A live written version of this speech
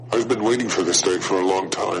been waiting for this day for a long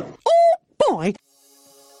time. Oh, boy.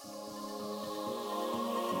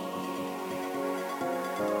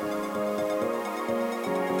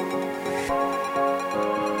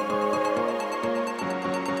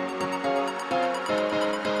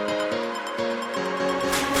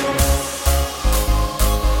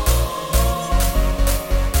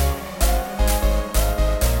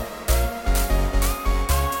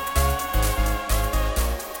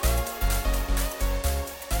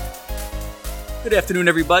 Good afternoon,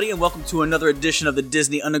 everybody, and welcome to another edition of the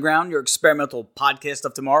Disney Underground, your experimental podcast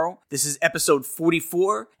of tomorrow. This is episode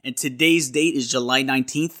 44, and today's date is July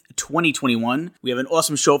 19th, 2021. We have an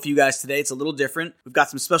awesome show for you guys today. It's a little different. We've got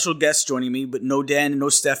some special guests joining me, but no Dan, no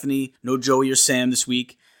Stephanie, no Joey or Sam this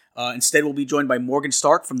week. Instead, we'll be joined by Morgan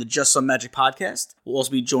Stark from the Just Some Magic podcast. We'll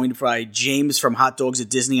also be joined by James from Hot Dogs at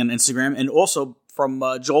Disney on Instagram, and also from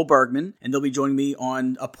Joel Bergman, and they'll be joining me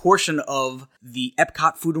on a portion of the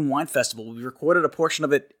Epcot Food and Wine Festival. We recorded a portion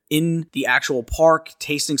of it in the actual park,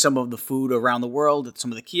 tasting some of the food around the world at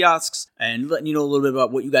some of the kiosks, and letting you know a little bit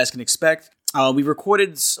about what you guys can expect. We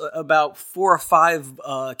recorded about 4 or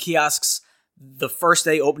 5 kiosks the first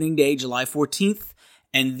day, opening day, July 14th,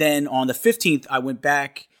 and then on the 15th, I went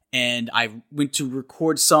back and I went to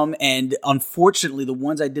record some, and unfortunately, the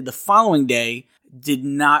ones I did the following day did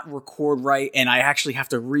not record right, and I actually have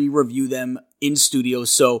to re-review them in studio.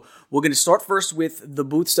 So we're going to start first with the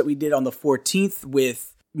booths that we did on the 14th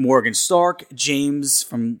with Morgan Stark, James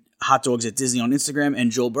from Hot Dogs at Disney on Instagram,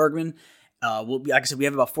 and Joel Bergman. Like I said, we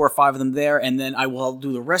have about 4 or 5 of them there, and then I will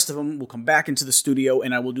do the rest of them. We'll come back into the studio,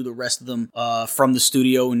 and I will do the rest of them from the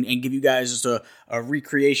studio and give you guys just a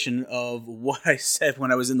recreation of what I said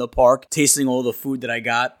when I was in the park, tasting all the food that I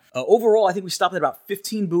got. Overall, I think we stopped at about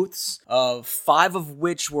 15 booths, 5 of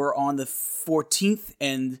which were on the 14th,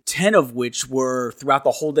 and 10 of which were throughout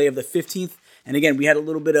the whole day of the 15th. And again, we had a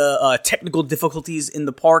little bit of technical difficulties in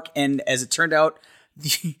the park, and as it turned out,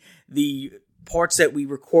 the parts that we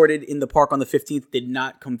recorded in the park on the 15th did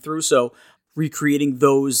not come through, so recreating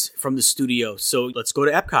those from the studio. So let's go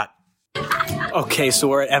to Epcot. Okay, so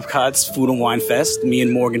we're at Epcot's Food and Wine Fest, me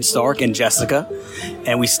and Morgan Stark and Jessica,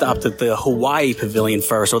 and we stopped at the Hawaii Pavilion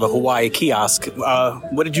first, or the Hawaii kiosk.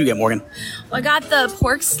 What did you get, Morgan? Well, I got the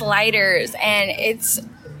pork sliders, and it's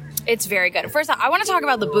very good. First, I want to talk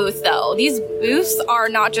about the booth, though. These booths are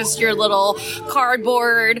not just your little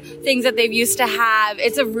cardboard things that they've used to have.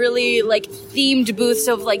 It's a really, themed booth.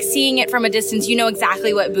 So, seeing it from a distance, you know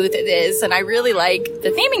exactly what booth it is. And I really like the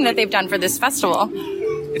theming that they've done for this festival.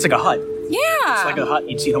 It's like a hut. Yeah. It's like a hut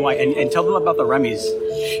you'd see in Hawaii. And tell them about the Remy's.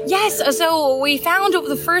 Yes, so we found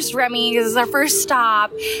the first Remy. This is our first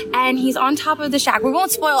stop, and he's on top of the shack. We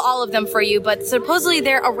won't spoil all of them for you, but supposedly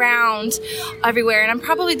they're around everywhere, and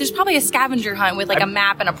there's probably a scavenger hunt with a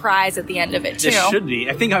map and a prize at the end of it, too. There should be.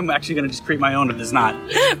 I think I'm actually going to just create my own if there's not.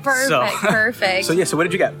 Perfect. So what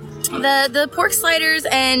did you get? The pork sliders,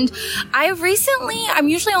 and I'm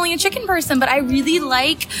usually only a chicken person, but I really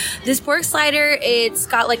like this pork slider. It's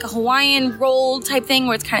got a Hawaiian roll type thing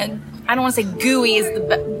where it's kind of, I don't want to say gooey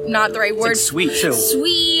is not the right word. It's sweet, too.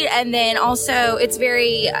 Sweet, and then also it's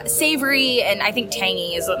very savory, and I think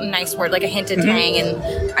tangy is a nice word, like a hint of tang,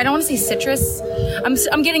 and I don't want to say citrus.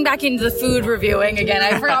 I'm getting back into the food reviewing again.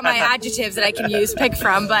 I forgot my adjectives that I can pick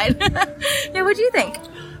from, but yeah, what do you think?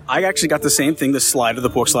 I actually got the same thing, the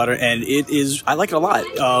pork slider, and I like it a lot.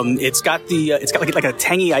 It's got like a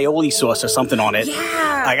tangy aioli sauce or something on it. Yeah.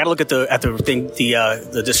 I gotta look at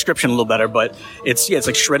the description a little better, but it's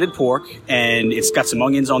like shredded pork, and it's got some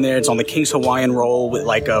onions on there. It's on the King's Hawaiian roll with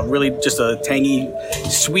really just a tangy,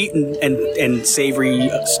 sweet and savory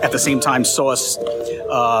at the same time sauce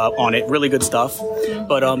on it. Really good stuff.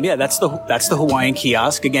 But that's the Hawaiian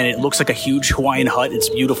kiosk. Again, it looks like a huge Hawaiian hut. It's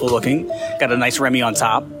beautiful looking. Got a nice Remy on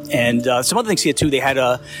top. And some other things here too. They had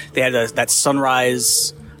that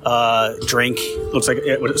sunrise drink. Looks like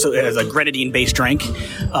it has a grenadine based drink,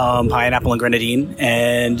 pineapple and grenadine.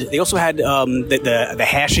 And they also had the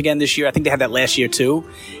hash again this year. I think they had that last year too.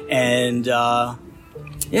 And I've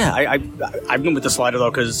been with the slider though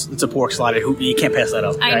because it's a pork slider. You can't pass that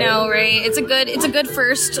up. I know, right? It's a good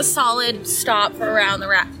first solid stop for around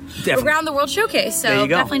the World Showcase. So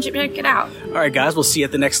definitely check it out. All right, guys. We'll see you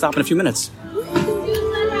at the next stop in a few minutes.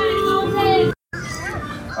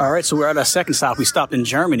 All right, so we're at our second stop. We stopped in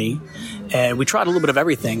Germany, and we tried a little bit of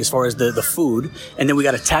everything as far as the food, and then we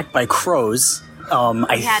got attacked by crows.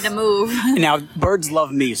 I had to move. Now, birds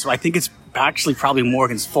love me, so I think it's actually probably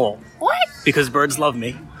Morgan's fault. What? Because birds love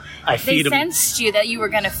me. I They feed them. sensed you that you were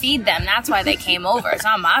going to feed them. That's why they came over. It's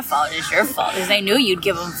not my fault. It's your fault because they knew you'd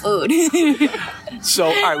give them food. So,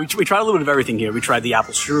 all right, we tried a little bit of everything here. We tried the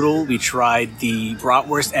apple strudel, we tried the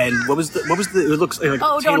bratwurst, and what was the? It looks like a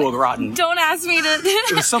potato au gratin. Don't ask me to.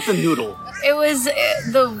 It was something noodle. It was,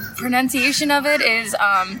 the pronunciation of it is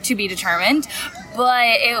to be determined, but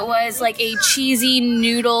it was like a cheesy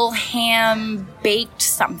noodle ham baked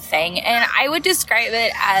something, and I would describe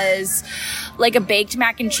it as like a baked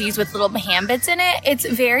mac and cheese with little ham bits in it. It's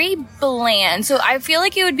very bland, so I feel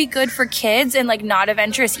like it would be good for kids and like not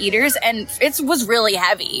adventurous eaters, and it was really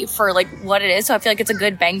heavy for like what it is, so I feel like it's a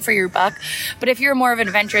good bang for your buck. But if you're more of an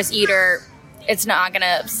adventurous eater, it's not going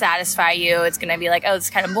to satisfy you. It's going to be like, oh,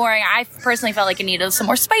 it's kind of boring. I personally felt like it needed some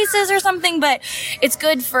more spices or something, but it's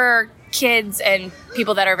good for kids and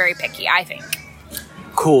people that are very picky, I think.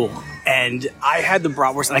 Cool. And I had the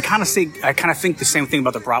bratwurst, and I kind of think the same thing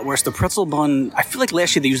about the bratwurst. The pretzel bun, I feel like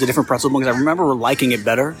last year they used a different pretzel bun because I remember liking it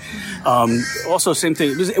better. Also, same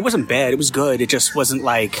thing. It wasn't bad. It was good. It just wasn't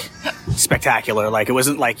like spectacular. Like it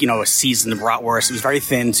wasn't like, a seasoned bratwurst. It was very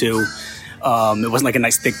thin too. It wasn't like a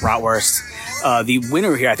nice thick bratwurst. The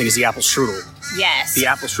winner here, I think, is the apple strudel. Yes. The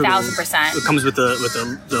apple strudel. 1,000%. It comes with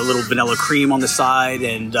the little vanilla cream on the side,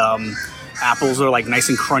 and apples are like nice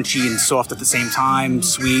and crunchy and soft at the same time.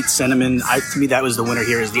 Sweet, cinnamon. To me, that was the winner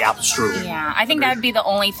here, is the apple strudel. Yeah, I think that would be the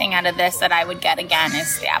only thing out of this that I would get again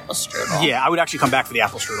is the apple strudel. Yeah, I would actually come back for the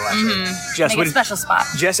apple strudel, actually. Mm-hmm. Jess, Make a special spot.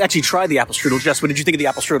 Jess actually tried the apple strudel. Jess, what did you think of the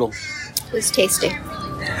apple strudel? It was tasty.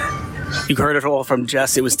 You heard it all from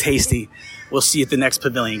Jess. It was tasty. We'll see you at the next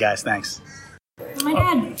pavilion, guys. Thanks. Oh my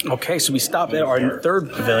God. Okay, so we stopped at our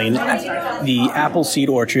third pavilion, the Appleseed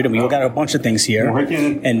Orchard, and we got a bunch of things here.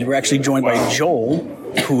 And we're actually joined by Joel,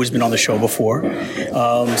 who has been on the show before.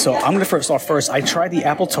 So I'm going to start first. I tried the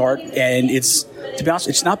apple tart, and to be honest,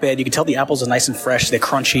 it's not bad. You can tell the apples are nice and fresh. They're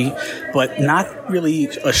crunchy, but not really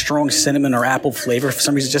a strong cinnamon or apple flavor. For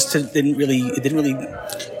some reason,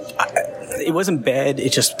 it wasn't bad.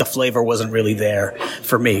 It just, the flavor wasn't really there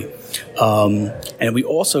for me. And we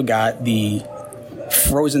also got the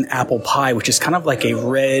frozen apple pie, which is kind of like a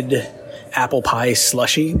red apple pie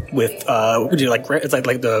slushy with it's like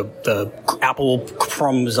the apple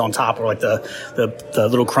crumbs on top, or like the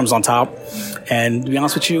little crumbs on top. And to be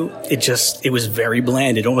honest with you, it was very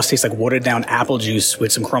bland. It almost tastes like watered down apple juice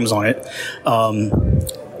with some crumbs on it.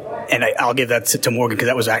 And I'll give that to Morgan, because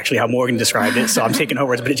that was actually how Morgan described it. So I'm taking her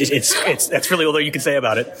words, but that's really all that you can say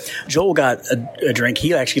about it. Joel got a drink.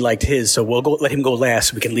 He actually liked his, so we'll let him go last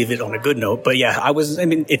so we can leave it on a good note. But yeah,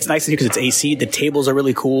 it's nice in here because it's AC. The tables are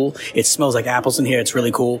really cool. It smells like apples in here. It's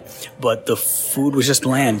really cool. But the food was just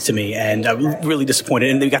bland to me, and I'm really disappointed.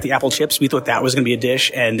 And then we got the apple chips. We thought that was going to be a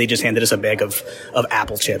dish, and they just handed us a bag of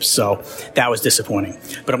apple chips. So that was disappointing.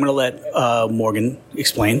 But I'm going to let Morgan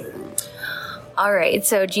explain. All right,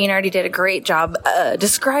 so Gene already did a great job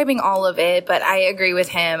describing all of it, but I agree with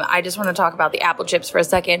him. I just want to talk about the apple chips for a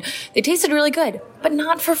second. They tasted really good, but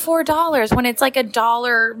not for $4. When it's like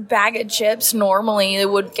 $1 bag of chips, normally they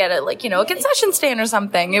would get it like, a concession stand or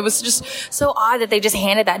something. It was just so odd that they just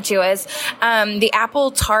handed that to us. The apple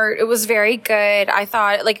tart, it was very good. I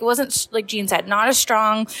thought, it wasn't, like Gene said, not a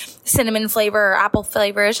strong cinnamon flavor or apple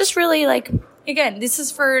flavor. It's just really again, this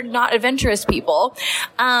is for not adventurous people.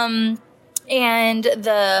 And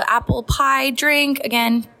the apple pie drink,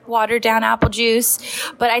 again, watered down apple juice.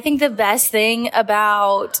 But I think the best thing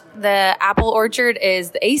about the apple orchard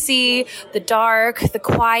is the AC, the dark, the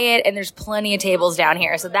quiet, and there's plenty of tables down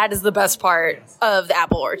here. So that is the best part of the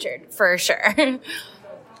apple orchard, for sure.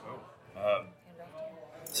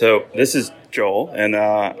 So this is Joel, and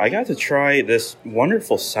I got to try this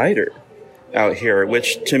wonderful cider out here,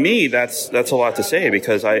 which to me, that's a lot to say,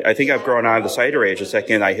 because I think I've grown out of the cider age the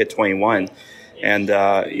second I hit 21. And,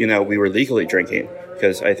 we were legally drinking,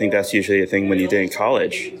 because I think that's usually a thing when you did in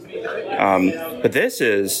college. But this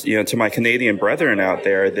is, to my Canadian brethren out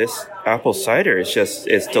there, this apple cider is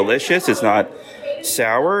it's delicious. It's not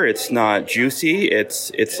sour. It's not juicy.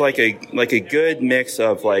 It's like a good mix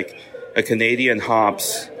of like a Canadian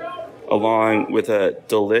hops along with a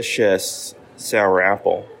delicious sour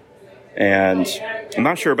apple. And I'm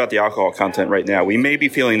not sure about the alcohol content right now. We may be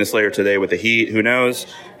feeling this later today with the heat. Who knows?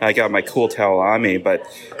 I got my cool towel on me. But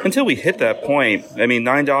until we hit that point,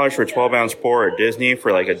 $9 for a 12-ounce pour at Disney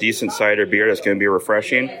for like a decent cider beer that's going to be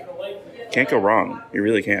refreshing. Can't go wrong. You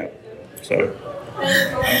really can't.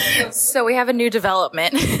 So we have a new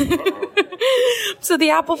development. So the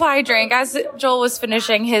apple pie drink, as Joel was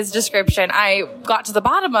finishing his description, I got to the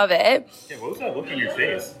bottom of it. Yeah, what was that look on your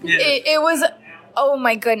face? It was Oh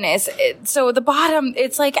my goodness. So the bottom,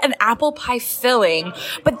 it's like an apple pie filling,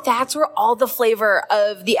 but that's where all the flavor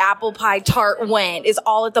of the apple pie tart went, is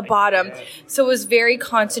all at the bottom. So it was very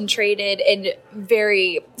concentrated and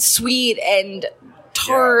very sweet and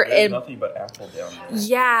tart. Yeah, and nothing but apple down there.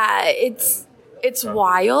 Yeah, it's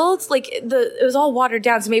wild. Like it was all watered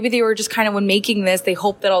down. So maybe they were just kind of, when making this, they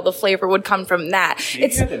hoped that all the flavor would come from that.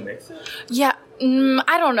 Maybe you have to mix it? Yeah.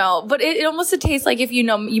 I don't know, but it almost tastes like if you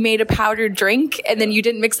made a powdered drink and then you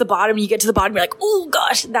didn't mix the bottom, you get to the bottom, you're like, oh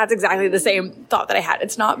gosh, that's exactly the same thought that I had.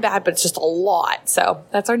 It's not bad, but it's just a lot. So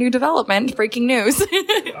that's our new development. Breaking news.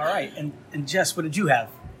 All right. And Jess, what did you have?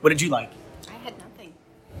 What did you like? I had nothing.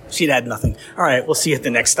 She'd had nothing. All right. We'll see you at the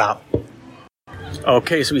next stop.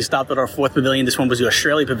 Okay, so we stopped at our fourth pavilion. This one was the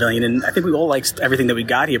Australia pavilion, and I think we all liked everything that we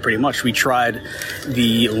got here pretty much. We tried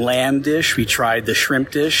the lamb dish, we tried the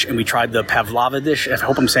shrimp dish, and we tried the pavlova dish. I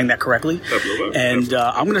hope I'm saying that correctly. Pavlova. And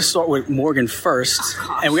I'm going to start with Morgan first.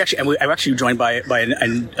 And I'm actually joined by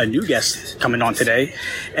a new guest coming on today,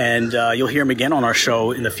 and you'll hear him again on our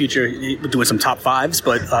show in the future, doing some top fives.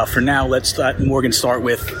 But for now, let's let Morgan start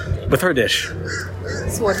with her dish.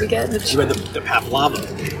 So what did we get? You had the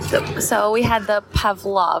pavlova. So we had the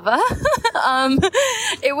pavlova.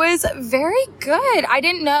 It was very good. I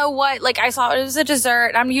didn't know what, I saw it was a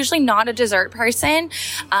dessert. I'm usually not a dessert person.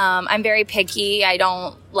 I'm very picky. I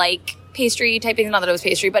don't like pastry type things. Not that it was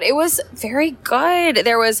pastry, but it was very good.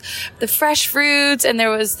 There was the fresh fruits, and there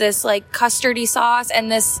was this custardy sauce,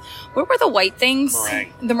 and this, what were the white things?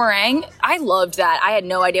 Meringue. The meringue. I loved that. I had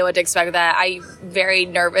no idea what to expect with that. I'm very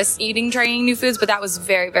nervous trying new foods, but that was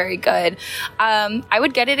very, very good. I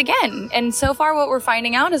would get it again. And so far what we're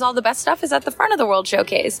finding out is all the best stuff is at the front of the World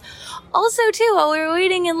Showcase. Also too, while we were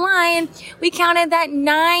waiting in line, we counted that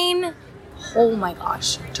 9, oh my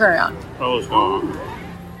gosh, turn around. What was going on?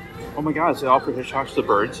 Oh my God, is it Alfred Hitchcock's The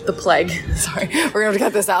Birds? The plague. Sorry, we're going to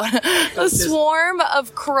cut this out. A swarm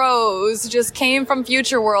of crows just came from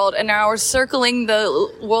Future World and now are circling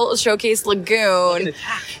the World Showcase Lagoon.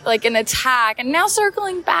 Like an attack. And now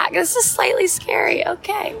circling back. This is slightly scary.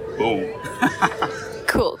 Okay. Boom.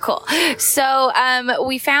 Cool. So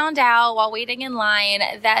we found out while waiting in line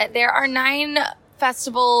that there are 9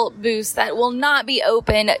 festival booths that will not be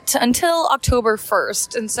open until October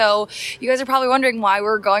 1st. And so you guys are probably wondering why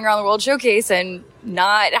we're going around the World Showcase and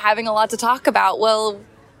not having a lot to talk about. Well,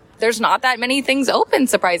 there's not that many things open,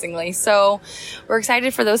 surprisingly. So we're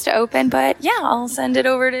excited for those to open. But yeah, I'll send it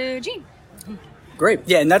over to Jean. Great.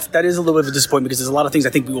 Yeah, and that is a little bit of a disappointment because there's a lot of things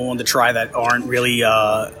I think we wanted to try that aren't really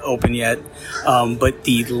open yet. But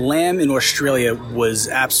the lamb in Australia was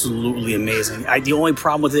absolutely amazing. The only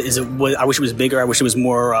problem with it is I wish it was bigger. I wish it was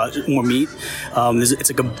more meat.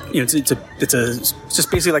 It's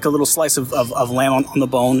just basically like a little slice of lamb on the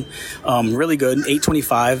bone. Really good.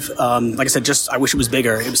 $8.25. Like I said, I wish it was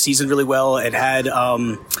bigger. It was seasoned really well. It had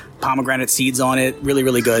pomegranate seeds on it. Really,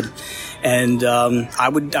 really good. And I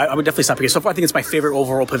would definitely stop here. So far, I think it's my favorite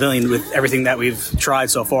overall pavilion with everything that we've tried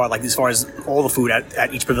so far. Like as far as all the food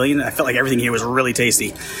at each pavilion, I felt like everything here was really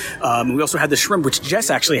tasty. We also had the shrimp, which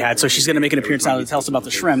Jess actually had. So she's going to make an appearance now to tell us about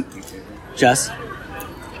the shrimp. Jess?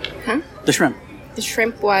 Huh? The shrimp. The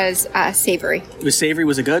shrimp was savory. It was savory.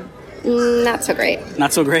 Was it good? Not so great.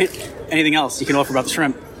 Not so great? Anything else you can offer about the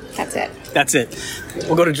shrimp? That's it. That's it.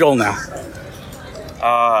 We'll go to Joel now.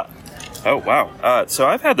 Oh, wow. So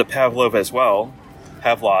I've had the pavlova as well.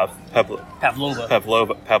 Pavlova.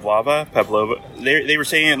 They were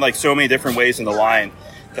saying it like so many different ways in the line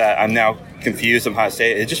that I'm now confused on how to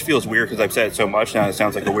say it. It just feels weird because I've said it so much now. It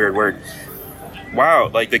sounds like a weird word. Wow,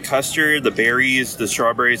 like the custard, the berries, the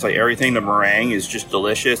strawberries, like everything, the meringue is just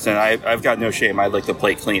delicious. And I've got no shame. I like the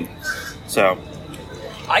plate clean. So...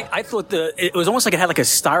 I thought it was almost like it had like a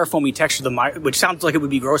styrofoamy texture, which sounds like it would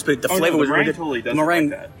be gross, but the flavor was really good. Totally doesn't like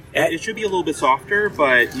that. It should be a little bit softer,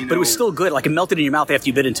 but but it was still good. Like it melted in your mouth after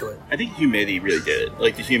you bit into it. I think humidity really did it.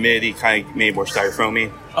 Like the humidity kind of made it more styrofoamy.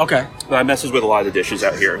 Okay. That messes with a lot of the dishes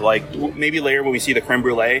out here. Like maybe later when we see the creme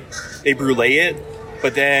brulee, they brulee it,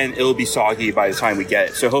 but then it'll be soggy by the time we get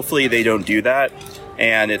it. So hopefully they don't do that,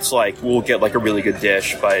 and it's like we'll get like a really good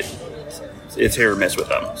dish, but it's hit or miss with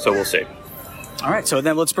them. So we'll see. All right, so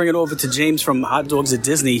then let's bring it over to James from Hot Dogs at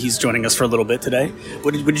Disney. He's joining us for a little bit today.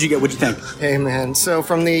 What did you get? What did you think? Hey, man. So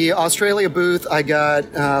from the Australia booth, I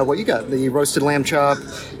got what you got, the roasted lamb chop.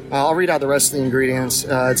 I'll read out the rest of the ingredients.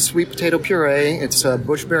 It's sweet potato puree, it's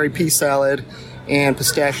bushberry pea salad, and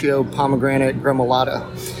pistachio pomegranate gremolata.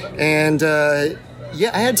 And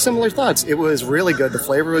I had similar thoughts. It was really good. The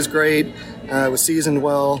flavor was great. It was seasoned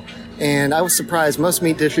well. And I was surprised. Most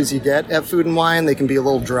meat dishes you get at Food and Wine, they can be a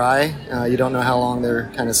little dry. You don't know how long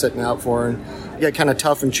they're kind of sitting out for. And get kind of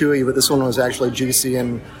tough and chewy, but this one was actually juicy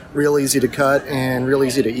and real easy to cut and real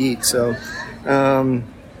easy to eat. So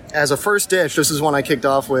as a first dish, this is one I kicked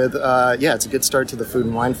off with. It's a good start to the Food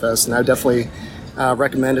and Wine Fest, and I would definitely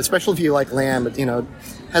recommend it, especially if you like lamb. It,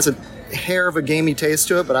 has a hair of a gamey taste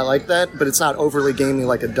to it, but I like that. But it's not overly gamey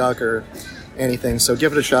like a duck or anything. So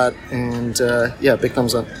give it a shot, and big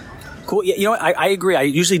thumbs up. Cool. Yeah, I agree. I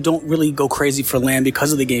usually don't really go crazy for lamb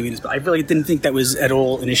because of the gaminess, but I really didn't think that was at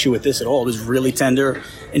all an issue with this at all. It was really tender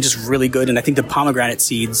and just really good, and I think the pomegranate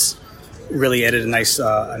seeds really added a nice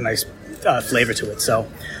flavor to it. So,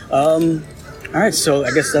 all right. So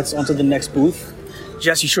I guess that's on to the next booth.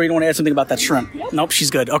 Jess, you sure you don't want to add something about that shrimp? Nope, she's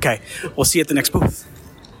good. Okay, we'll see you at the next booth.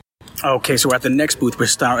 Okay, so we're at the next booth. We're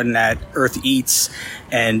starting at Earth Eats,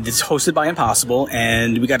 and it's hosted by Impossible,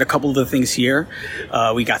 and we got a couple of the things here.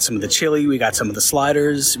 We got some of the chili, we got some of the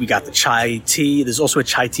sliders, we got the chai tea. There's also a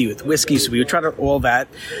chai tea with whiskey, so we would try all that.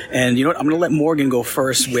 And you know what? I'm going to let Morgan go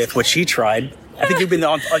first with what she tried. I think you've been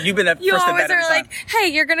at first. You always are like, hey,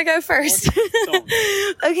 you're going to go first.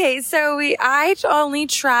 Okay, so I only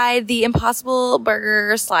tried the Impossible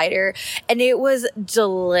Burger Slider, and it was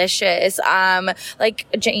delicious. Like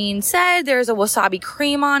Jane said, there's a wasabi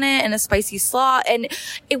cream on it and a spicy slaw, and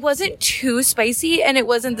it wasn't too spicy, and it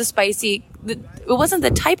wasn't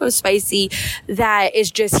the type of spicy that is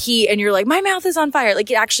just heat and you're like, my mouth is on fire. Like,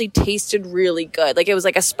 it actually tasted really good. Like, it was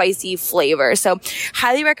like a spicy flavor. So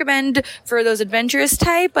highly recommend for those adventurous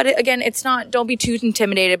type, but again, don't be too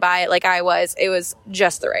intimidated by it like I was. It was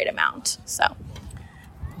just the right amount. So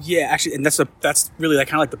yeah, actually, and that's really like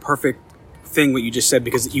kind of like the perfect thing what you just said,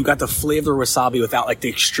 because you got the flavor of wasabi without like the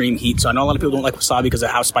extreme heat. So I know a lot of people don't like wasabi because of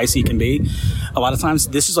how spicy it can be. A lot of times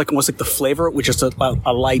this is like almost like the flavor with just a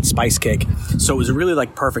light spice kick. So it was really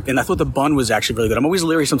like perfect. And I thought the bun was actually really good. I'm always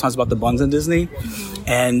leery sometimes about the buns in Disney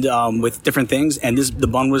and with different things, and the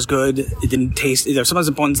bun was good. It didn't taste, sometimes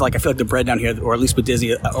the buns, like I feel like the bread down here, or at least with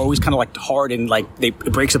Disney, are always kind of like hard and like it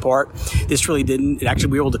breaks apart. This really didn't. It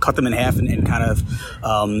actually, we were able to cut them in half and kind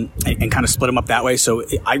of split them up that way. So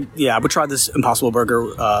I would try this Impossible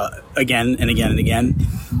Burger again and again and again.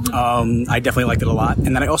 I definitely liked it a lot.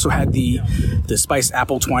 And then I also had the spiced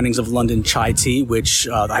apple twinings of London chai tea, which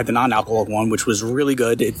I had the non-alcoholic one, which was really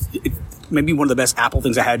good. It maybe one of the best apple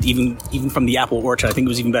things I had, even from the apple orchard. I think it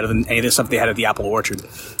was even better than any of the stuff they had at the apple orchard.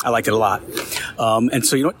 I liked it a lot. And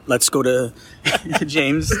so, you know what? Let's go to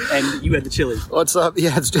James, and you had the chili. What's up?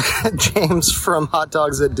 Yeah, it's James from Hot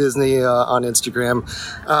Dogs at Disney on Instagram.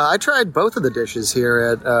 I tried both of the dishes here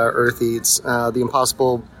at Earth Eats. The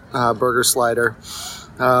Impossible Burger Slider,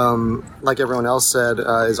 like everyone else said,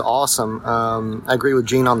 is awesome. I agree with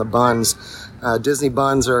Gene on the buns. Disney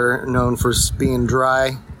buns are known for being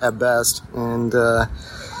dry at best, and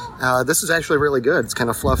this is actually really good. It's kind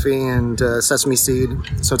of fluffy and sesame seed,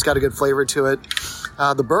 so it's got a good flavor to it.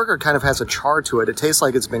 The burger kind of has a char to it. It tastes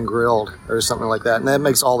like it's been grilled or something like that, and that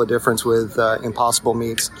makes all the difference with Impossible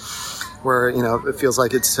meats, where it feels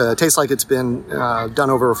like it's tastes like it's been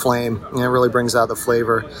done over a flame, and it really brings out the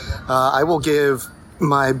flavor. I will give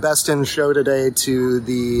my best in show today to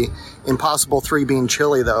the Impossible 3 bean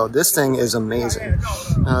chili, though. This thing is amazing.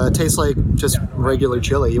 It tastes like just regular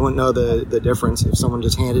chili. You wouldn't know the difference if someone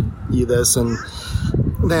just handed you this and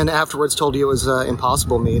then afterwards told you it was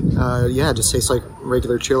Impossible meat. It just tastes like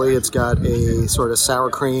regular chili. It's got a sort of sour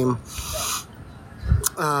cream,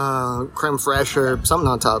 creme fraiche or something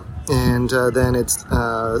on top, and then it's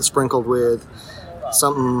sprinkled with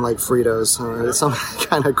something like Fritos, some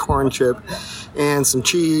kind of corn chip, and some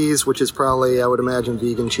cheese, which is probably, I would imagine,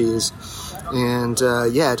 vegan cheese. And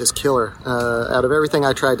just killer. Out of everything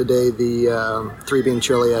I tried today, the 3-bean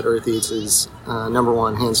chili at Earth Eats is number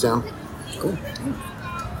one, hands down. Cool.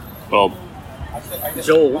 Well,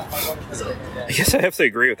 Joel, I guess I have to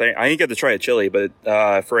agree with that. I didn't get to try a chili, but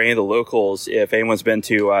for any of the locals, if anyone's been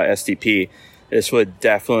to STP, this would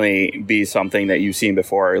definitely be something that you've seen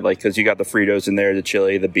before, like, because you got the Fritos in there, the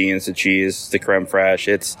chili, the beans, the cheese, the creme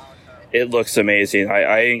fraiche. It looks amazing.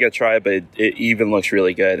 I didn't get to try it, but it even looks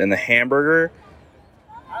really good. And the hamburger,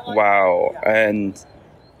 wow. And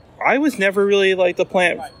I was never really like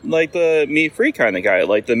the meat-free kind of guy,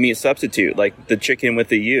 like the meat substitute, like the chicken with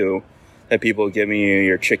the U that people give me,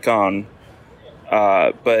 your chicken.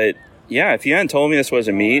 But yeah, if you hadn't told me this was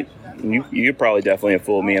a meat, you probably definitely have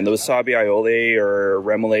fooled me. And the wasabi aioli or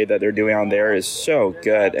remoulade that they're doing on there is so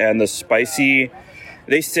good. And the spicy,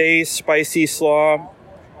 they say spicy slaw.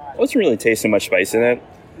 I wasn't really tasting much spice in it.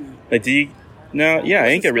 Like, I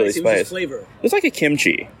didn't get really spicy. It was flavor. It's like a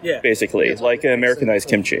kimchi, basically, like an Americanized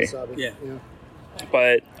kimchi. Yeah.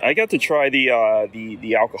 But I got to try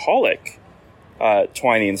the alcoholic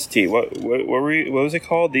Twinings tea. What was it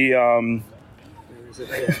called?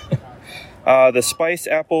 The spiced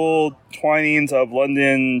apple twinings of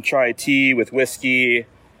London chai tea with whiskey,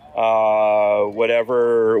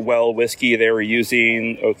 whatever whiskey they were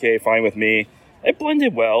using, okay, fine with me. It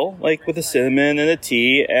blended well, like with the cinnamon and the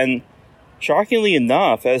tea, and shockingly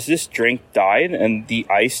enough, as this drink died and the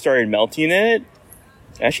ice started melting in it,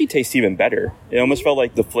 it actually tastes even better. It almost felt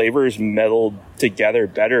like the flavors melded together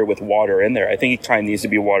better with water in there. I think it kind of needs to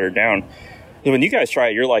be watered down. So when you guys try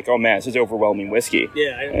it, you're like, oh man, this is overwhelming whiskey.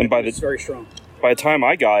 Yeah, it's very strong. By the time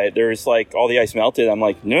I got it, there's like all the ice melted. I'm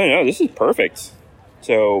like, no, this is perfect.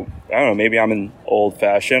 So I don't know, maybe I'm an old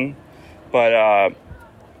fashioned, but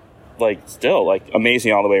still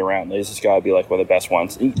amazing all the way around. This has got to be like one of the best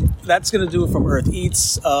ones. That's gonna do it from Earth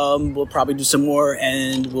Eats. We'll probably do some more,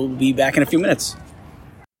 and we'll be back in a few minutes.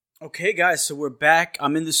 Okay, guys, so we're back.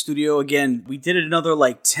 I'm in the studio again. We did another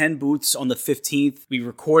 10 booths on the 15th. We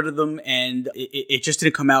recorded them, and it just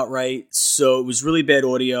didn't come out right. So it was really bad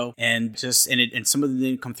audio, and some of them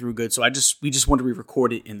didn't come through good. So we just wanted to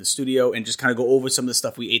re-record it in the studio and just kind of go over some of the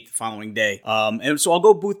stuff we ate the following day. And so I'll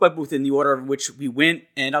go booth by booth in the order of which we went,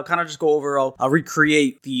 and I'll kind of just go over. I'll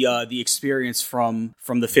recreate the experience from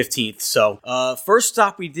the 15th. So first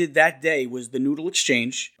stop we did that day was the Noodle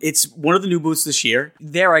Exchange. It's one of the new booths this year.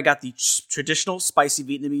 There I got the traditional spicy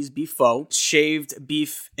Vietnamese beef pho, shaved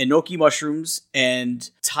beef enoki mushrooms, and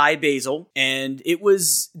Thai basil. And it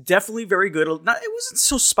was definitely very good. It wasn't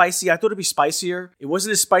so spicy. I thought it'd be spicier. It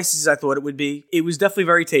wasn't as spicy as I thought it would be. It was definitely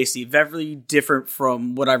very tasty. Very different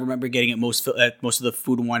from what I remember getting at most of the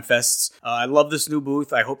food and wine fests. I love this new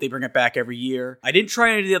booth. I hope they bring it back every year. I didn't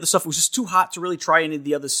try any of the other stuff. It was just too hot to really try any of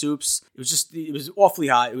the other soups. It was awfully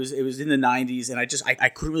hot. It was in the 90s, and I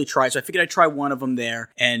couldn't really try it. So I figured I'd try one of them there,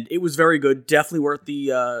 and it was very good. Definitely worth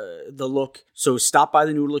the look. So stop by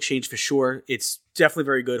the Noodle Exchange for sure. It's definitely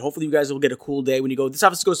very good. Hopefully you guys will get a cool day when you go. This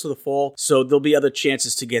obviously goes to the fall, so there'll be other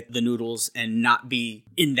chances to get the noodles and not be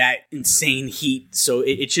in that insane heat. So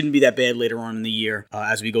it shouldn't be that bad later on in the year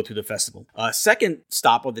as we go through the festival. Second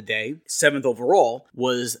stop of the day, 7th overall,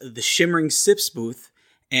 was the Shimmering Sips booth.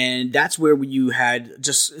 And that's where you had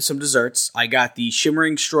just some desserts. I got the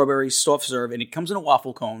Shimmering Strawberry Soft Serve, and it comes in a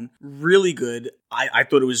waffle cone. Really good. I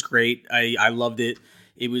thought it was great. I loved it.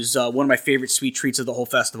 It was one of my favorite sweet treats of the whole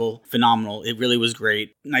festival. Phenomenal. It really was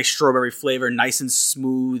great. Nice strawberry flavor, nice and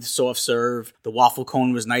smooth, soft serve. The waffle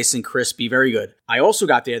cone was nice and crispy. Very good. I also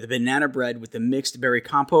got there the banana bread with the mixed berry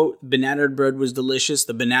compote. Banana bread was delicious.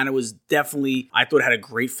 The banana was definitely, I thought it had a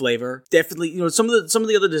great flavor. Definitely, some of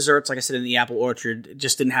the other desserts, like I said in the apple orchard,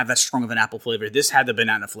 just didn't have that strong of an apple flavor. This had the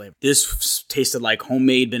banana flavor. This tasted like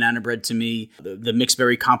homemade banana bread to me. The mixed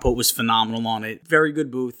berry compote was phenomenal on it. Very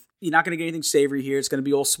good booth. You're not going to get anything savory here. It's going to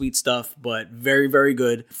be all sweet stuff, but very, very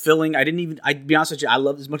good. Filling, I'd be honest with you,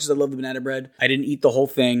 as much as I love the banana bread, I didn't eat the whole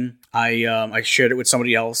thing. I shared it with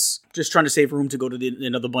somebody else. Just trying to save room to go to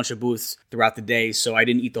another bunch of booths throughout the day, so I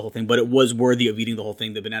didn't eat the whole thing, but it was worthy of eating the whole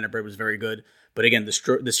thing. The banana bread was very good. But again,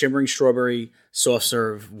 the Shimmering Strawberry Soft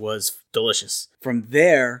Serve was delicious. From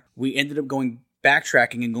there, we ended up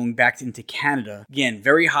backtracking and going back into Canada. Again,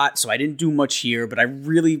 very hot, so I didn't do much here, but I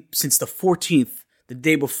really, since the 14th, the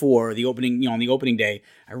day before the opening, on the opening day,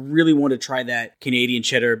 I really wanted to try that Canadian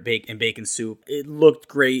cheddar bacon soup. It looked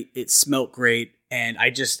great. It smelled great. And I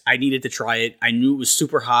needed to try it. I knew it was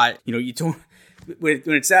super hot. You don't, when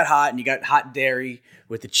it's that hot and you got hot dairy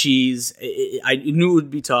with the cheese, I knew it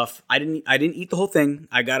would be tough. I didn't eat the whole thing.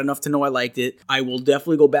 I got enough to know I liked it. I will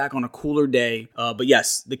definitely go back on a cooler day. But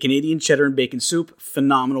yes, the Canadian cheddar and bacon soup,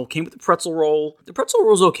 phenomenal. Came with the pretzel roll. The pretzel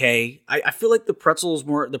roll's okay. I feel like the pretzel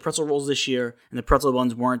rolls this year and the pretzel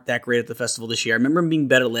buns weren't that great at the festival this year. I remember them being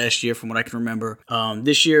better last year from what I can remember.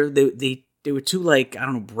 This year, they were too,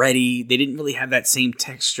 bready. They didn't really have that same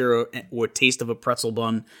texture or taste of a pretzel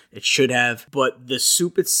bun it should have. But the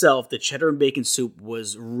soup itself, the cheddar and bacon soup,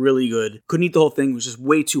 was really good. Couldn't eat the whole thing. It was just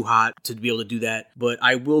way too hot to be able to do that. But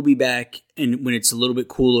I will be back when it's a little bit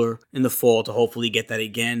cooler in the fall to hopefully get that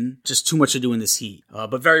again. Just too much to do in this heat.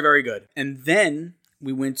 But very, very good. And then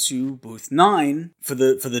we went to booth 9 for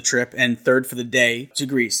the trip and 3rd for the day to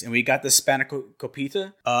Greece. And we got the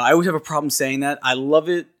spanakopita. I always have a problem saying that. I love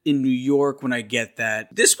it in New York when I get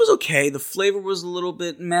that. This was okay. The flavor was a little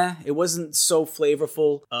bit meh. It wasn't so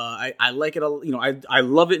flavorful. I like it. I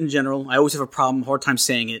love it in general. I always have a hard time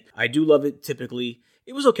saying it. I do love it typically.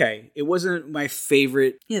 It was okay. It wasn't my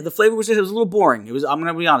favorite. Yeah, the flavor was a little boring. I'm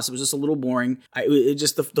gonna be honest. It was just a little boring.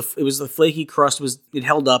 It was the flaky crust it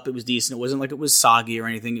held up. It was decent. It wasn't like it was soggy or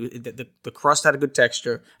anything. The crust had a good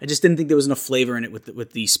texture. I just didn't think there was enough flavor in it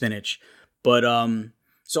with the spinach. But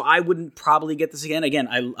So I wouldn't probably get this again. Again,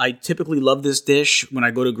 I typically love this dish when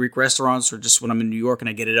I go to Greek restaurants or just when I'm in New York and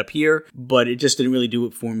I get it up here, but it just didn't really do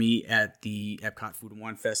it for me at the Epcot Food and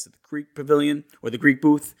Wine Fest at the Greek Pavilion or the Greek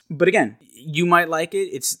booth. But again, you might like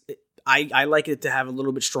it. I like it to have a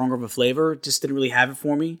little bit stronger of a flavor. It just didn't really have it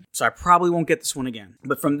for me. So I probably won't get this one again.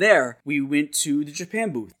 But from there, we went to the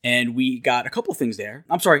Japan booth and we got a couple things there.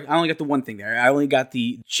 I'm sorry, I only got the one thing there. I only got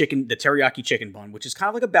the teriyaki chicken bun, which is kind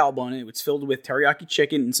of like a bao bun. It was filled with teriyaki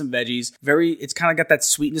chicken and some veggies. It's kind of got that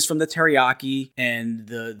sweetness from the teriyaki and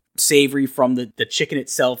the savory from the chicken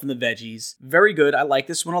itself and the veggies. Very good. I like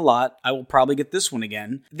this one a lot. I will probably get this one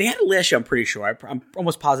again. They had it last year, I'm pretty sure. I'm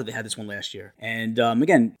almost positive they had this one last year. And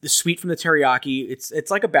again, the sweet from the teriyaki,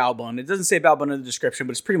 it's like a bao bun. It doesn't say bao bun in the description,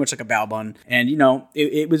 but it's pretty much like a bao bun. And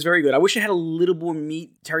it was very good. I wish it had a little more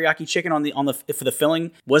meat teriyaki chicken for the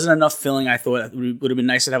filling. Wasn't enough filling. I thought it would have been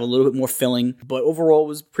nice to have a little bit more filling, but overall it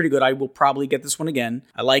was pretty good. I will probably get this one again.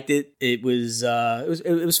 I liked it. It was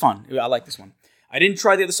fun. I like this one. I didn't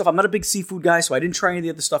try the other stuff. I'm not a big seafood guy, so I didn't try any of the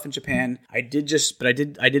other stuff in Japan. I did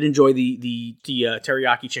enjoy the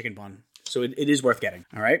teriyaki chicken bun. So it is worth getting.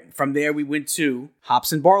 All right. From there, we went to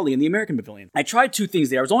Hops and Barley in the American Pavilion. I tried two things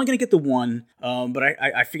there. I was only going to get the one, but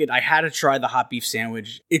I figured I had to try the hot beef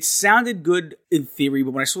sandwich. It sounded good in theory,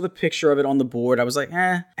 but when I saw the picture of it on the board, I was like,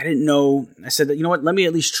 I didn't know. I said, you know what? Let me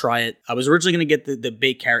at least try it. I was originally going to get the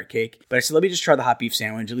baked carrot cake, but I said, let me just try the hot beef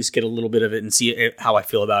sandwich, at least get a little bit of it and see how I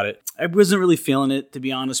feel about it. I wasn't really feeling it, to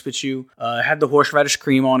be honest with you. I had the horseradish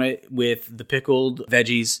cream on it with the pickled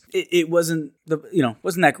veggies. It wasn't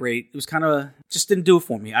wasn't that great. It was kind of just didn't do it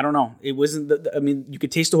for me. I don't know. It wasn't. You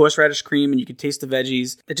could taste the horseradish cream and you could taste the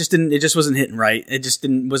veggies. It just wasn't hitting right. It just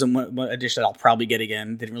wasn't a dish that I'll probably get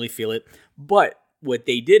again. Didn't really feel it. But what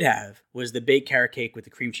they did have was the baked carrot cake with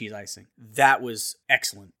the cream cheese icing. That was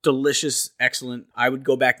excellent. Delicious, excellent. I would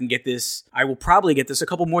go back and get this. I will probably get this a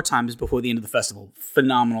couple more times before the end of the festival.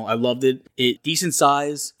 Phenomenal. I loved it. Decent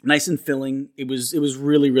size, nice and filling. It was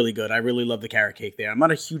really, really good. I really love the carrot cake there. I'm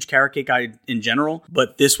not a huge carrot cake guy in general,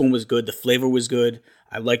 but this one was good. The flavor was good.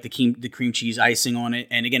 I like the cream cheese icing on it.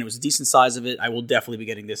 And again, it was a decent size of it. I will definitely be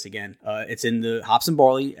getting this again. It's in the Hops and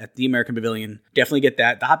Barley at the American Pavilion. Definitely get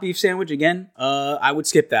that. The hot beef sandwich, again, I would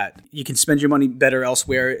skip that. You can spend your money better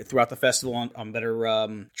elsewhere throughout the festival on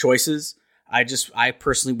better choices. I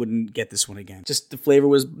personally wouldn't get this one again. Just the flavor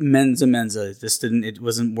was menza. It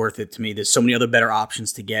wasn't worth it to me. There's so many other better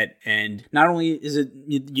options to get. And not only is it,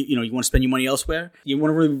 you want to spend your money elsewhere, you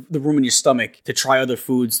want to really the room in your stomach to try other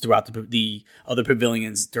foods throughout the other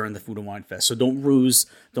pavilions during the Food and Wine Fest. So don't lose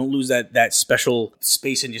that special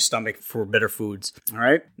space in your stomach for better foods. All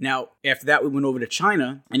right. Now, after that, we went over to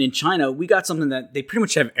China. And in China, we got something that they pretty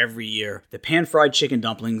much have every year. The pan-fried chicken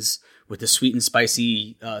dumplings with the sweet and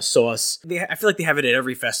spicy sauce. I feel like they have it at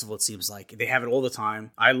every festival, it seems like. They have it all the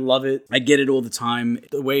time. I love it. I get it all the time.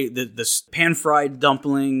 The way the pan-fried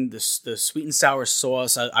dumpling, the sweet and sour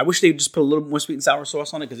sauce. I wish they would just put a little more sweet and sour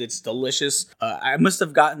sauce on it because it's delicious. I must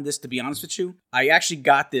have gotten this, to be honest with you. I actually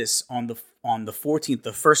got this on the 14th,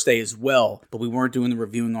 the first day as well, but we weren't doing the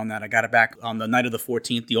reviewing on that. I got it back on the night of the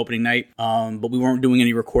 14th, the opening night, but we weren't doing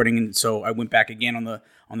any recording, and so I went back again on the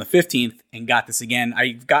 15th and got this again.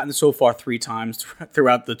 I've gotten this so far 3 times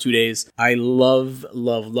throughout the 2 days. I love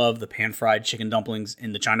the pan-fried chicken dumplings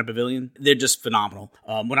in the China Pavilion. They're just phenomenal.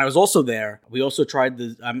 When I was also there, we also tried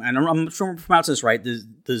I'm sure I'm pronouncing this right, the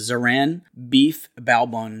Zaran beef bao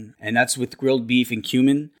bun, and that's with grilled beef and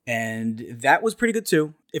cumin, and that was pretty good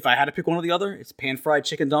too. If I had to pick one or the other, it's pan-fried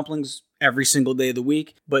chicken dumplings every single day of the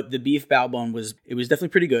week. But the beef bao bun was definitely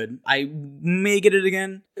pretty good. I may get it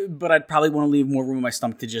again, but I'd probably want to leave more room in my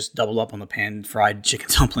stomach to just double up on the pan-fried chicken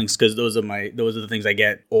dumplings because those are the things I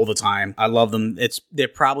get all the time. I love them. They're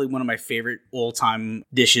probably one of my favorite all-time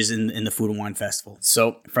dishes in the Food and Wine Festival.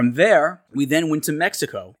 So from there, we then went to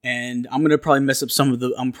Mexico, and I'm gonna probably mess up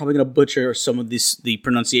I'm probably gonna butcher some of the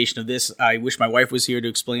pronunciation of this. I wish my wife was here to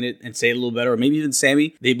explain it and say it a little better, or maybe even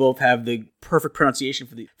Sammy. They both have the perfect pronunciation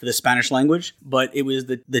for the Spanish language, but it was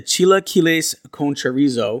the chilaquiles con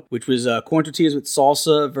chorizo, which was corn tortillas with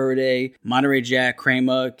salsa verde, Monterey Jack,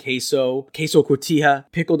 crema, queso cotija,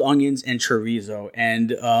 pickled onions, and chorizo.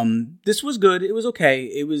 And this was good. It was okay.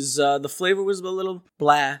 It was the flavor was a little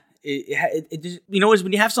blah. It just,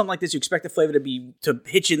 when you have something like this, you expect the flavor to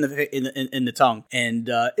hit you in the tongue, and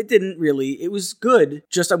it didn't really. It was good.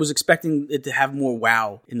 Just I was expecting it to have more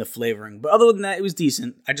wow in the flavoring, but other than that, it was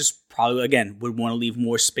decent. I just probably again would want to leave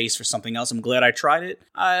more space for something else. I'm glad I tried it.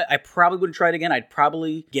 I probably wouldn't try it again. I'd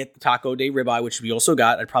probably get the Taco Day ribeye, which we also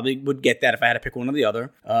got. I probably would get that if I had to pick one or the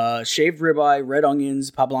other. Shaved ribeye, red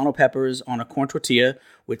onions, poblano peppers on a corn tortilla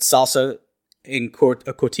with salsa and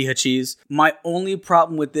cotija cheese. My only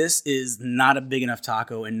problem with this is not a big enough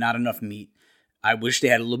taco and not enough meat. I wish they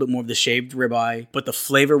had a little bit more of the shaved ribeye, but the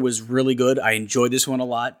flavor was really good. I enjoyed this one a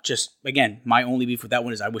lot. Just, again, my only beef with that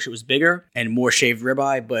one is I wish it was bigger and more shaved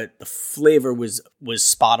ribeye, but the flavor was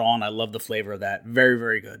spot on. I love the flavor of that. Very,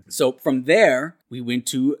 very good. So from there, we went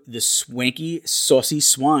to the Swanky Saucy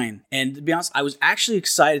Swine. And to be honest, I was actually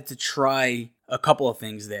excited to try a couple of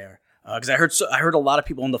things there. Because I heard a lot of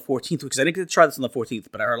people on the 14th, because I didn't get to try this on the 14th,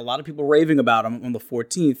 but I heard a lot of people raving about them on the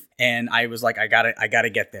 14th, and I was like, I gotta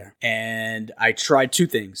get there. And I tried two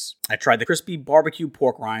things. I tried the crispy barbecue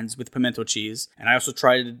pork rinds with pimento cheese, and I also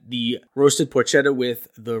tried the roasted porchetta with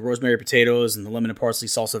the rosemary potatoes and the lemon and parsley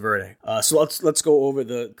salsa verde. So let's go over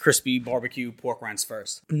the crispy barbecue pork rinds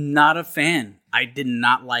first. Not a fan. I did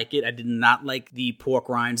not like it. I did not like the pork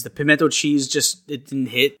rinds. The pimento cheese it didn't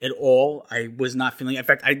hit at all. I was not feeling it. In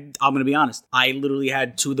fact, I'm going to be honest. I literally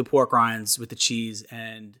had two of the pork rinds with the cheese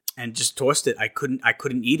and just tossed it. I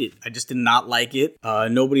couldn't eat it. I just did not like it.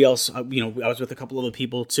 Nobody else, I was with a couple other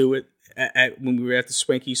people too when we were at the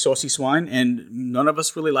Swanky Saucy Swine, and none of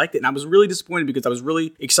us really liked it. And I was really disappointed because I was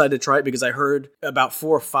really excited to try it because I heard about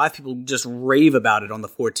 4 or 5 people just rave about it on the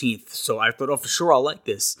 14th. So I thought, oh, for sure I'll like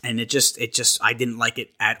this. And it just, I didn't like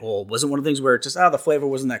it at all. It wasn't one of the things where it just, the flavor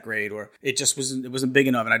wasn't that great, or it wasn't big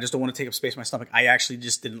enough, and I just don't want to take up space in my stomach. I actually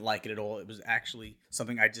just didn't like it at all. It was actually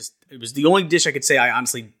something it was the only dish I could say I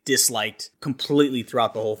honestly disliked completely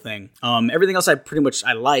throughout the whole thing. Everything else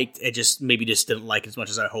I liked. I just didn't like it as much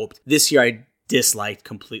as I hoped. This year I disliked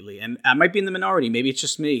completely, and I might be in the minority. Maybe it's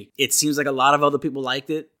just me. It seems like a lot of other people liked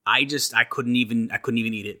it. I couldn't even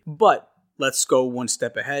eat it. But let's go one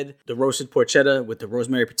step ahead. The roasted porchetta with the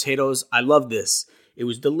rosemary potatoes. I love this. It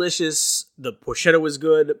was delicious. The porchetta was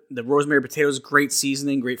good. The rosemary potatoes, great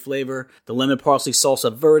seasoning, great flavor. The lemon parsley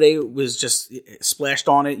salsa verde was just splashed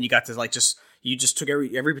on it. You got to you just took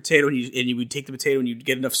every potato and you would take the potato and you'd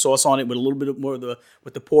get enough sauce on it with a little bit more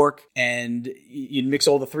with the pork, and you'd mix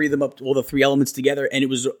all the three of them up, all the three elements together, and it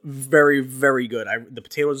was very, very good. The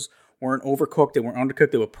potatoes weren't overcooked, they weren't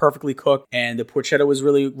undercooked, they were perfectly cooked, and the porchetta was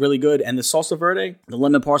really, really good. And the salsa verde, the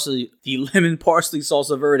lemon parsley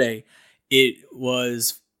salsa verde, it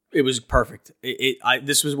was perfect.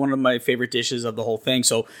 This was one of my favorite dishes of the whole thing.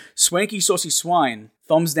 So Swanky Saucy Swine,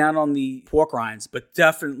 thumbs down on the pork rinds, but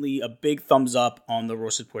definitely a big thumbs up on the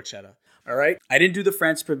roasted porchetta. All right. I didn't do the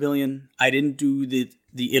France Pavilion. I didn't do the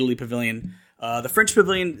Italy Pavilion. The French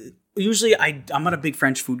Pavilion, usually I'm not a big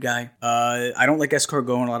French food guy. I don't like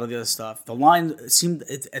escargot and a lot of the other stuff. The line seemed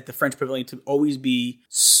at the French Pavilion to always be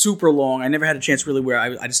super long. I never had a chance really where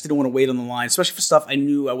I just didn't want to wait on the line, especially for stuff I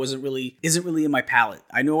knew isn't really in my palate.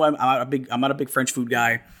 I know I'm not a big French food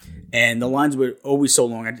guy, and the lines were always so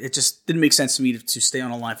long. It just didn't make sense to me to stay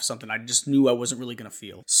on a line for something I just knew I wasn't really going to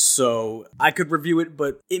feel. So I could review it,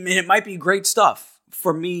 but it might be great stuff.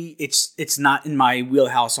 For me, it's not in my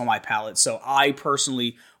wheelhouse on my palate. So I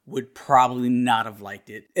personally would probably not have liked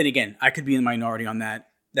it. And again, I could be in the minority on that.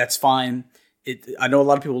 That's fine. I know a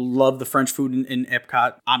lot of people love the French food in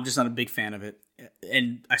Epcot. I'm just not a big fan of it.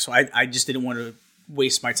 And so I just didn't want to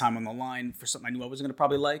waste my time on the line for something I knew I wasn't going to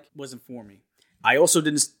probably like. It wasn't for me. I also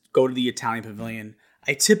didn't go to the Italian Pavilion.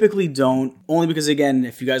 I typically don't, only because, again,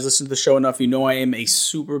 if you guys listen to the show enough, you know I am a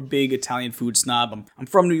super big Italian food snob. I'm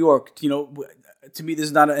from New York. To me,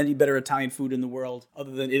 there's not any better Italian food in the world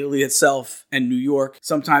other than Italy itself and New York.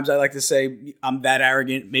 Sometimes I like to say I'm that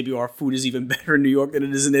arrogant. Maybe our food is even better in New York than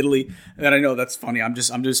it is in Italy. And I know that's funny. I'm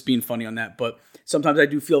just being funny on that. But sometimes I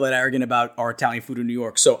do feel that arrogant about our Italian food in New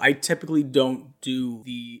York. So I typically don't do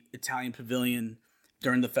the Italian Pavilion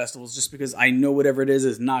during the festivals, just because I know whatever it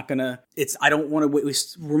is not gonna. I don't want to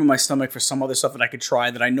waste room in my stomach for some other stuff that I could try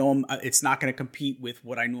that I know it's not gonna compete with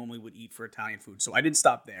what I normally would eat for Italian food. So I didn't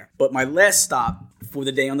stop there. But my last stop for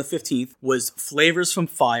the day on the 15th was Flavors from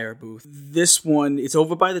Fire booth. This one, it's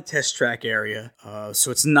over by the test track area, so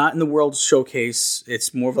it's not in the World Showcase.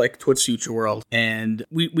 It's more of like towards Future World, and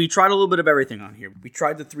we tried a little bit of everything on here. We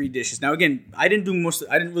tried the 3 dishes. Now again, I didn't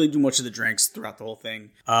really do much of the drinks throughout the whole thing.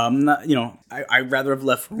 I rather have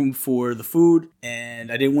left room for the food,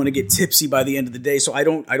 and I didn't want to get tipsy by the end of the day, so I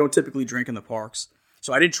don't typically drink in the parks.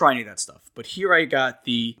 So I didn't try any of that stuff. But here I got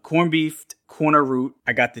the corned beef corner root,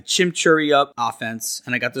 I got the chimichurri up offense,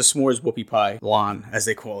 and I got the s'mores whoopie pie, LAN, as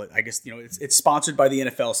they call it. I guess, it's sponsored by the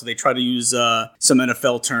NFL, so they try to use some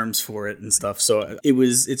NFL terms for it and stuff. So it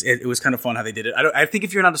was kind of fun how they did it. I think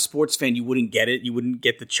if you're not a sports fan, you wouldn't get it. You wouldn't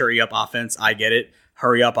get the churri up offense. I get it.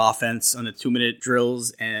 Hurry up offense on the 2-minute drills,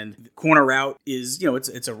 and the corner route is,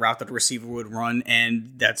 it's a route that the receiver would run,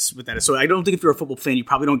 and that's what that is. So I don't think if you're a football fan, you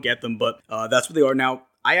probably don't get them, but that's what they are. Now,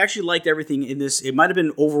 I actually liked everything in this. It might have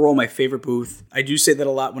been overall my favorite booth. I do say that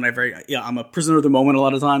a lot when I'm a prisoner of the moment a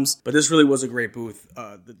lot of times, but this really was a great booth.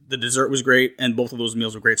 The dessert was great, and both of those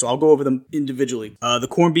meals were great. So I'll go over them individually. The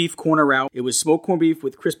corned beef corner route. It was smoked corned beef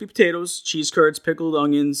with crispy potatoes, cheese curds, pickled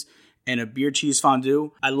onions, and a beer cheese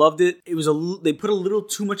fondue. I loved it. It was they put a little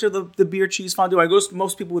too much of the beer cheese fondue.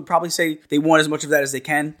 Most people would probably say they want as much of that as they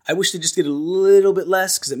can. I wish they just did a little bit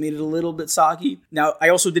less because it made it a little bit soggy. Now, I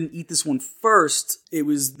also didn't eat this one first. It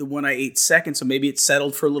was the one I ate second, so maybe it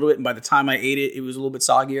settled for a little bit, and by the time I ate it, it was a little bit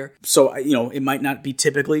soggier. So, it might not be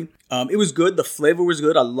typically. It was good. The flavor was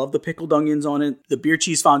good. I love the pickled onions on it. The beer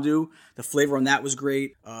cheese fondue, the flavor on that was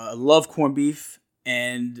great. I love corned beef,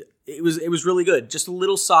 and it was really good. Just a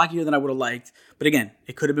little soggier than I would have liked. But again,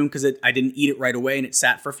 it could have been because I didn't eat it right away and it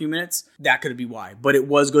sat for a few minutes. That could be why. But it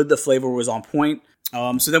was good. The flavor was on point.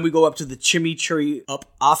 So then we go up to the chimichurri up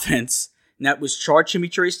offense. And that was charred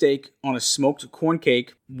chimichurri steak on a smoked corn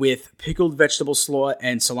cake with pickled vegetable slaw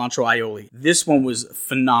and cilantro aioli. This one was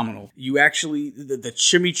phenomenal. You actually, the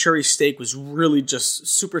chimichurri steak was really just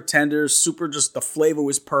super tender, the flavor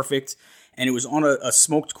was perfect. And it was on a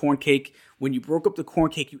smoked corn cake. When you broke up the corn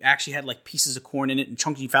cake, you actually had like pieces of corn in it and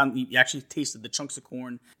chunks. You actually tasted the chunks of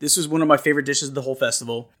corn. This was one of my favorite dishes of the whole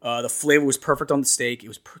festival. The flavor was perfect on the steak. It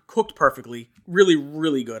was cooked perfectly. Really,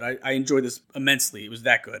 really good. I enjoyed this immensely. It was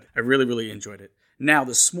that good. I really, really enjoyed it. Now,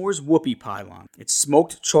 the s'mores whoopie pylon. It's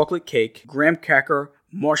smoked chocolate cake, graham cracker,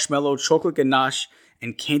 marshmallow, chocolate ganache,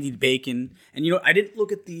 and candied bacon. And I didn't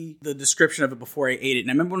look at the description of it before I ate it. And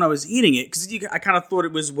I remember when I was eating it, because I kind of thought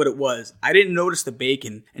it was what it was. I didn't notice the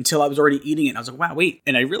bacon until I was already eating it. And I was like, wow, wait.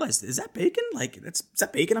 And I realized, is that bacon? Is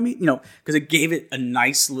that bacon? I mean, because it gave it a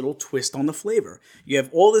nice little twist on the flavor. You have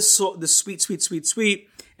all this sweet,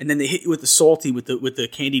 and then they hit you with the salty with the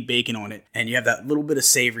candied bacon on it. And you have that little bit of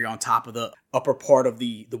savory on top of the upper part of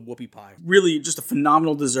the whoopie pie. Really just a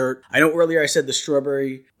phenomenal dessert. I know earlier I said the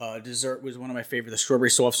strawberry dessert was one of my favorite, the strawberry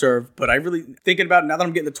soft serve, but I really, thinking about it, now that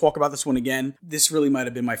I'm getting to talk about this one again, this really might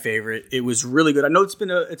have been my favorite. It was really good. I know it's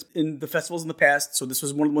in the festivals in the past, so this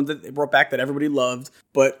was one of the ones that they brought back that everybody loved,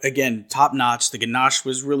 but again, top notch. The ganache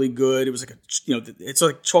was really good. It was like it's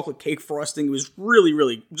like chocolate cake frosting. It was really,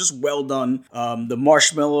 really just well done. The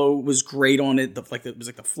marshmallow was great on it. It was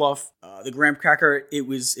like the fluff. The graham cracker,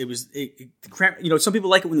 some people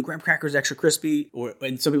like it when the graham cracker is extra crispy,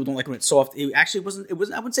 and some people don't like it when it's soft. It actually wasn't. I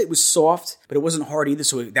wouldn't say it was soft, but it wasn't hard either.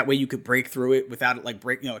 So that way you could break through it without it like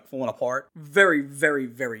falling apart. Very, very,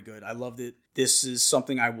 very good. I loved it. This is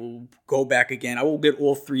something I will go back again. I will get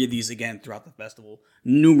all three of these again throughout the festival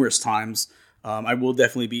numerous times. I will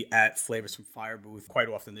definitely be at Flavors from Fire booth quite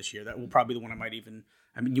often this year. That will probably be the one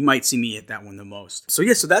you might see me hit that one the most. So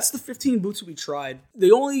yeah, so that's the 15 booths that we tried.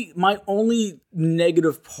 My only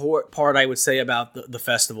negative part I would say about the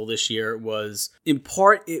festival this year was, in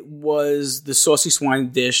part, it was the saucy swine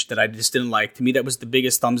dish that I just didn't like. To me, that was the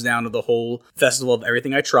biggest thumbs down of the whole festival of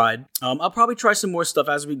everything I tried. I'll probably try some more stuff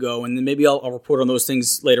as we go, and then maybe I'll report on those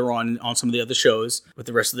things later on some of the other shows with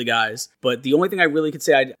the rest of the guys. But the only thing I really could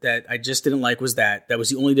say that I just didn't like was that was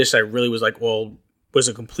the only dish I really was like, well, was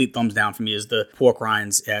a complete thumbs down for me, is the pork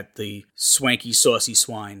rinds at the swanky saucy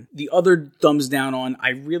swine. The other thumbs down on,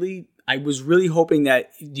 I was really hoping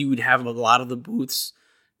that you would have a lot of the booths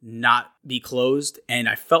not be closed, and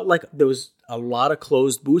I felt like there was a lot of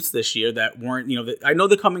closed booths this year that weren't, I know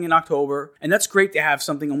they're coming in October, and that's great to have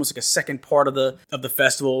something almost like a second part of the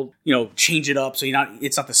festival, change it up so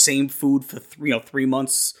it's not the same food for 3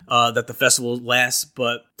 months that the festival lasts.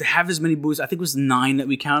 But to have as many booths, I think it was 9 that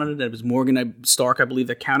we counted. It was Morgan Stark, I believe,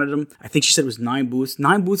 that counted them. I think she said it was 9 booths.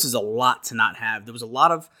 9 booths is a lot to not have. There was a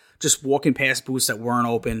lot of just walking past booths that weren't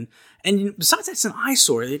open, and besides that's an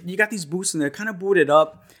eyesore. You got these booths and they're kind of boarded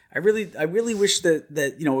up. I really wish that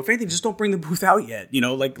if anything, just don't bring the booth out yet.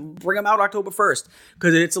 Bring them out October 1st,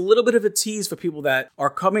 because it's a little bit of a tease for people that are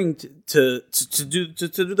coming to do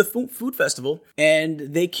the food festival and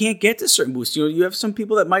they can't get to certain booths. You have some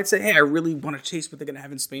people that might say, "Hey, I really want to taste what they're going to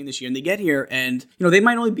have in Spain this year," and they get here and they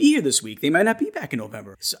might only be here this week. They might not be back in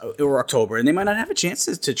November or October, and they might not have a chance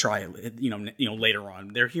to try it. Later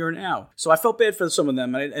on, they're here now. So I felt bad for some of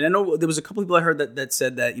them, and I know there was a couple people I heard that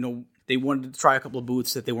said that they wanted to try a couple of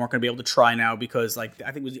booths that they weren't going to be able to try now because, I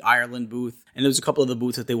think it was the Ireland booth, and there was a couple of the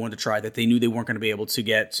booths that they wanted to try that they knew they weren't going to be able to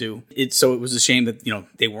get to. So it was a shame that,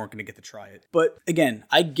 they weren't going to get to try it. But again,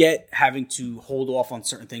 I get having to hold off on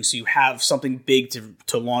certain things so you have something big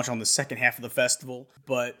to launch on the second half of the festival.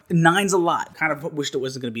 But 9's a lot. Kind of wish there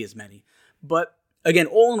wasn't going to be as many. But again,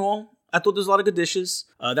 all in all, I thought there was a lot of good dishes.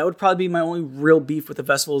 That would probably be my only real beef with the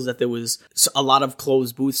festival, is that there was a lot of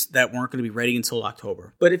closed booths that weren't going to be ready until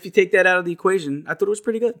October. But if you take that out of the equation, I thought it was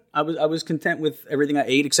pretty good. I was content with everything I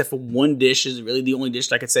ate, except for one dish is really the only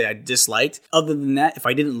dish I could say I disliked. Other than that, if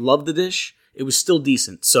I didn't love the dish, it was still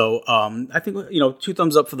decent. So I think, 2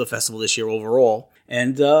 thumbs up for the festival this year overall.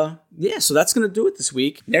 And so that's going to do it this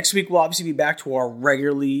week. Next week, we'll obviously be back to our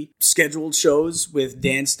regularly scheduled shows with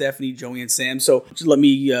Dan, Stephanie, Joey, and Sam. So just let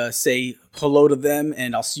me say hello to them,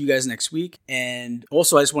 and I'll see you guys next week. And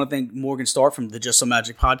also, I just want to thank Morgan Starr from the Just So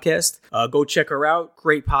Magic podcast. Go check her out.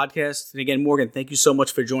 Great podcast. And again, Morgan, thank you so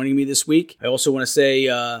much for joining me this week. I also want to say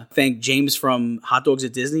thank James from Hot Dogs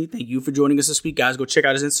at Disney. Thank you for joining us this week. Guys, go check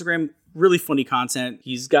out his Instagram. Really funny content.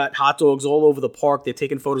 He's got hot dogs all over the park. They're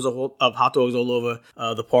taking photos of hot dogs all over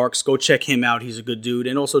the parks. Go check him out. He's a good dude.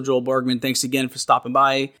 And also Joel Bergman, thanks again for stopping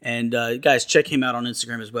by. And guys, check him out on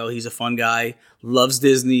Instagram as well. He's a fun guy. Loves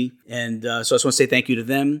Disney. And so I just want to say thank you to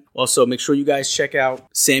them. Also, make sure you guys check out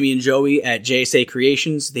Sammy and Joey at JSA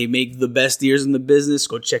Creations. They make the best ears in the business.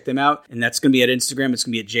 Go check them out. And that's going to be at Instagram. It's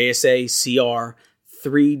going to be at JSACR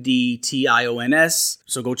 3DTIONS.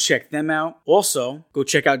 So go check them out. Also, go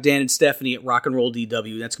check out Dan and Stephanie at Rock and Roll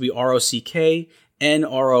DW. That's going to be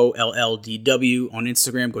ROCKNROLLDW on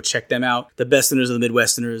Instagram. Go check them out. The besterners of the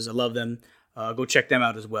Midwesterners. I love them. Go check them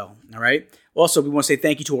out as well. All right. Also, we want to say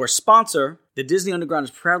thank you to our sponsor. The Disney Underground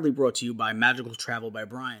is proudly brought to you by Magical Travel by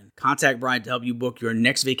Brian. Contact Brian to help you book your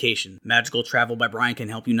next vacation. Magical Travel by Brian can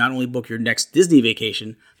help you not only book your next Disney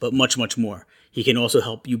vacation, but much, much more. He can also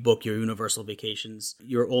help you book your Universal vacations,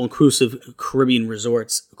 your all-inclusive Caribbean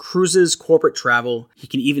resorts, cruises, corporate travel. He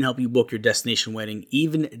can even help you book your destination wedding,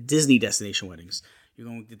 even Disney destination weddings. You're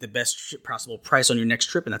going to get the best possible price on your next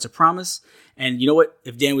trip, and that's a promise. And you know what?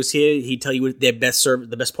 If Dan was here, he'd tell you what the best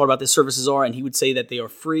part about their services are, and he would say that they are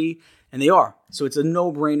free, and they are. So it's a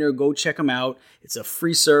no-brainer. Go check them out. It's a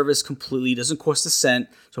free service completely. It doesn't cost a cent.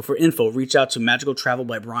 So for info, reach out to Magical Travel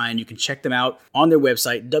by Brian. You can check them out on their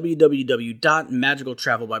website,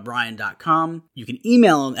 www.magicaltravelbybrian.com. You can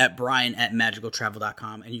email them at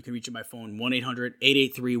brian@magicaltravel.com, and you can reach them by phone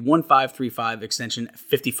 1-800-883-1535, extension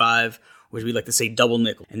 55. Which we like to say double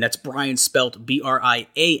nickel. And that's Brian spelt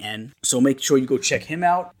Brian. So make sure you go check him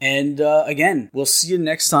out. And again, we'll see you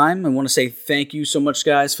next time. I want to say thank you so much,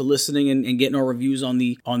 guys, for listening and getting our reviews on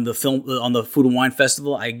the Food and Wine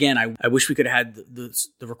Festival. I wish we could have had the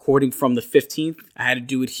recording from the 15th. I had to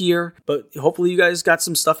do it here, but hopefully you guys got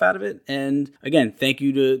some stuff out of it. And again, thank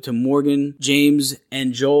you to Morgan, James,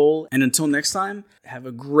 and Joel. And until next time, have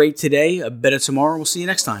a great today, a better tomorrow. We'll see you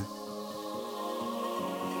next time.